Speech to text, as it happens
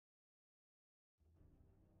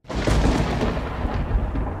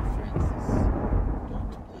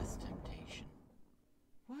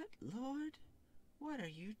Lord? What are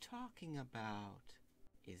you talking about?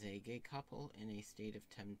 Is a gay couple in a state of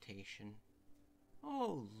temptation?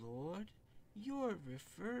 Oh, Lord, you're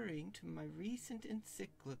referring to my recent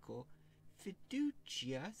encyclical,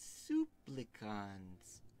 Fiducia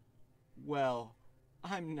Supplicans. Well,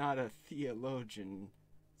 I'm not a theologian,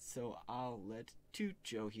 so I'll let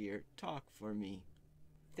Tuccio here talk for me.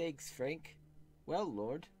 Thanks, Frank. Well,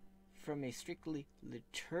 Lord, from a strictly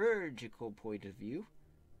liturgical point of view,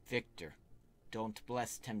 Victor, don't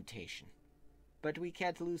bless temptation. But we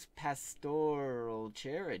can't lose pastoral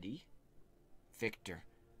charity. Victor,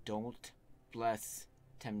 don't bless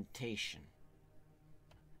temptation.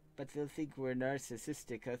 But they'll think we're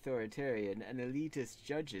narcissistic, authoritarian, and elitist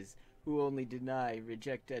judges who only deny,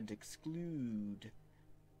 reject, and exclude.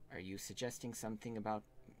 Are you suggesting something about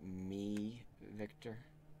me, Victor?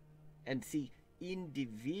 And see,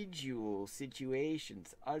 individual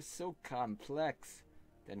situations are so complex.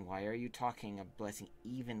 Then why are you talking of blessing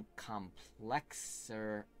even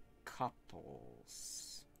complexer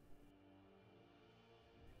couples?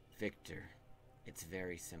 Victor, it's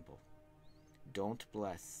very simple. Don't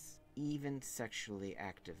bless even sexually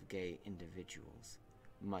active gay individuals,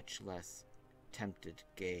 much less tempted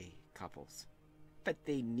gay couples. But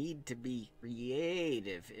they need to be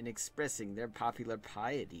creative in expressing their popular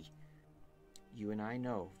piety. You and I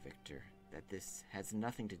know, Victor, that this has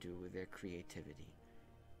nothing to do with their creativity,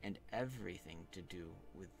 and everything to do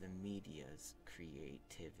with the media's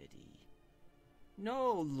creativity.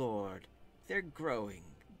 No, Lord, they're growing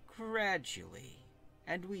gradually,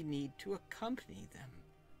 and we need to accompany them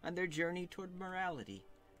on their journey toward morality.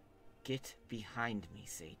 Get behind me,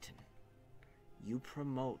 Satan. You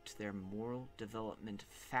promote their moral development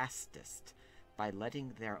fastest by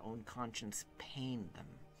letting their own conscience pain them,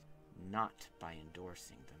 not by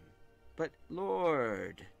endorsing them. But,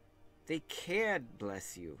 Lord, they can't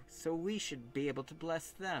bless you, so we should be able to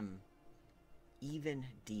bless them. Even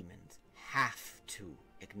demons have to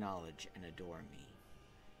acknowledge and adore me.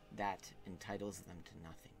 That entitles them to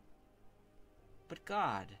nothing. But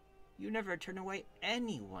God, you never turn away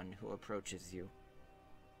anyone who approaches you.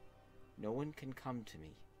 No one can come to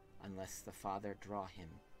me unless the Father draw him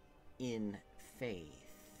in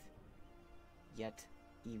faith. Yet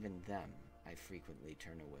even them I frequently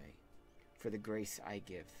turn away. For the grace I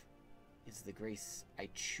give is the grace I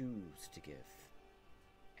choose to give,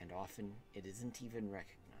 and often it isn't even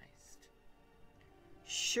recognized.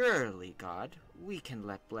 Surely, God, we can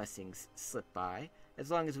let blessings slip by,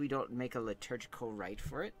 as long as we don't make a liturgical rite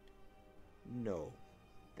for it. No,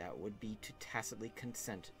 that would be to tacitly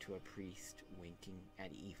consent to a priest winking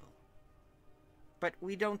at evil. But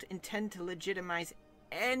we don't intend to legitimize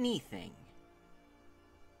anything.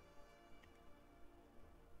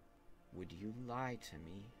 Would you lie to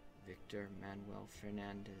me, Victor Manuel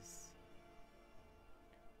Fernandez?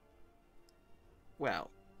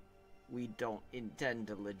 Well, we don't intend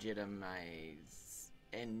to legitimize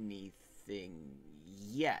anything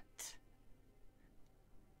yet.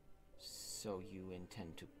 So you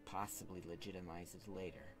intend to possibly legitimize it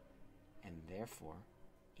later, and therefore,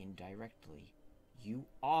 indirectly, you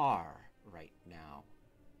are right now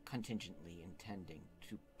contingently intending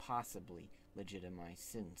to possibly legitimize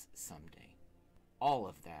sins someday. All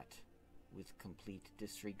of that with complete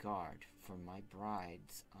disregard for my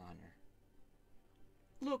bride's honor.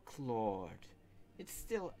 Look, Lord, it's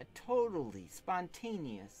still a totally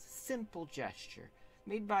spontaneous, simple gesture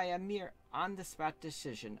made by a mere on-the-spot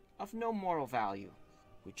decision of no moral value,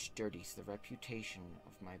 which dirties the reputation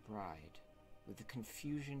of my bride with the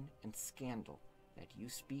confusion and scandal that you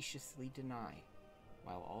speciously deny,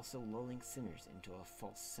 while also lulling sinners into a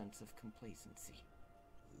false sense of complacency.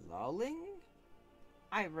 Lulling?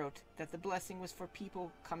 I wrote that the blessing was for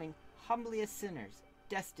people coming humbly as sinners,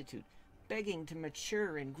 destitute, begging to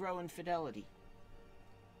mature and grow in fidelity.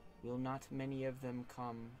 Will not many of them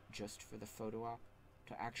come just for the photo op,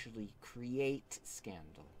 to actually create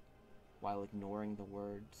scandal, while ignoring the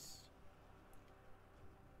words?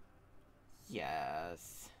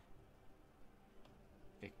 Yes.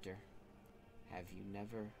 Victor, have you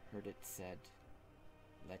never heard it said,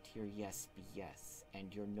 let your yes be yes,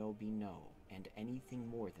 and your no be no, and anything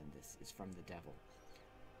more than this is from the devil?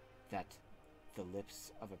 That the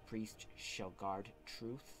lips of a priest shall guard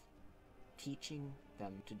truth, teaching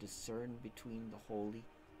them to discern between the holy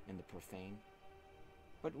and the profane.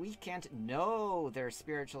 But we can't know their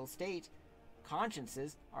spiritual state.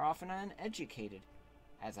 Consciences are often uneducated.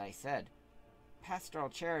 As I said, pastoral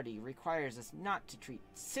charity requires us not to treat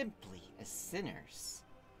simply as sinners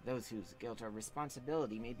those whose guilt or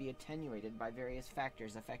responsibility may be attenuated by various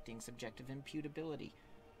factors affecting subjective imputability.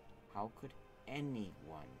 How could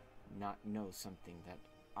anyone not know something that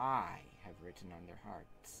I have written on their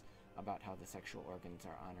hearts about how the sexual organs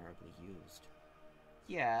are honorably used?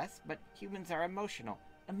 Yes, but humans are emotional.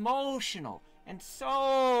 Emotional! And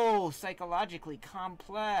so psychologically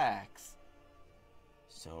complex.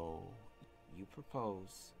 So, you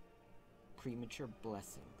propose premature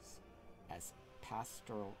blessings as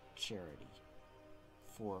pastoral charity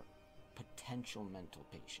for potential mental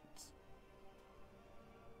patients.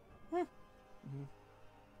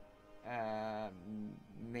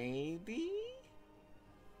 Maybe?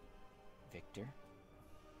 Victor,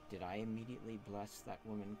 did I immediately bless that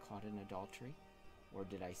woman caught in adultery? Or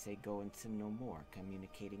did I say go and sin no more,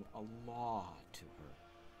 communicating a law to her?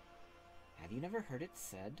 Have you never heard it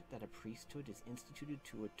said that a priesthood is instituted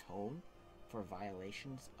to atone for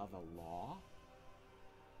violations of a law?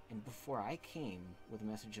 And before I came with a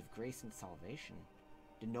message of grace and salvation,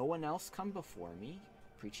 did no one else come before me,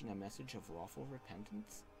 preaching a message of lawful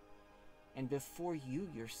repentance? And before you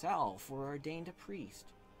yourself were ordained a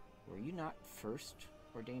priest, were you not first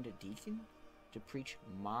ordained a deacon to preach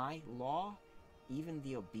my law, even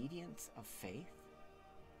the obedience of faith?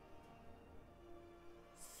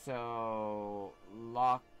 So,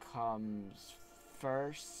 law comes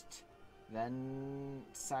first, then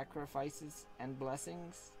sacrifices and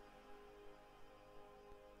blessings?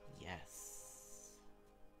 Yes.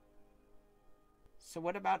 So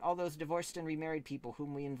what about all those divorced and remarried people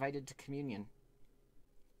whom we invited to communion?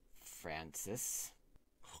 Francis.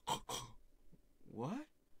 What?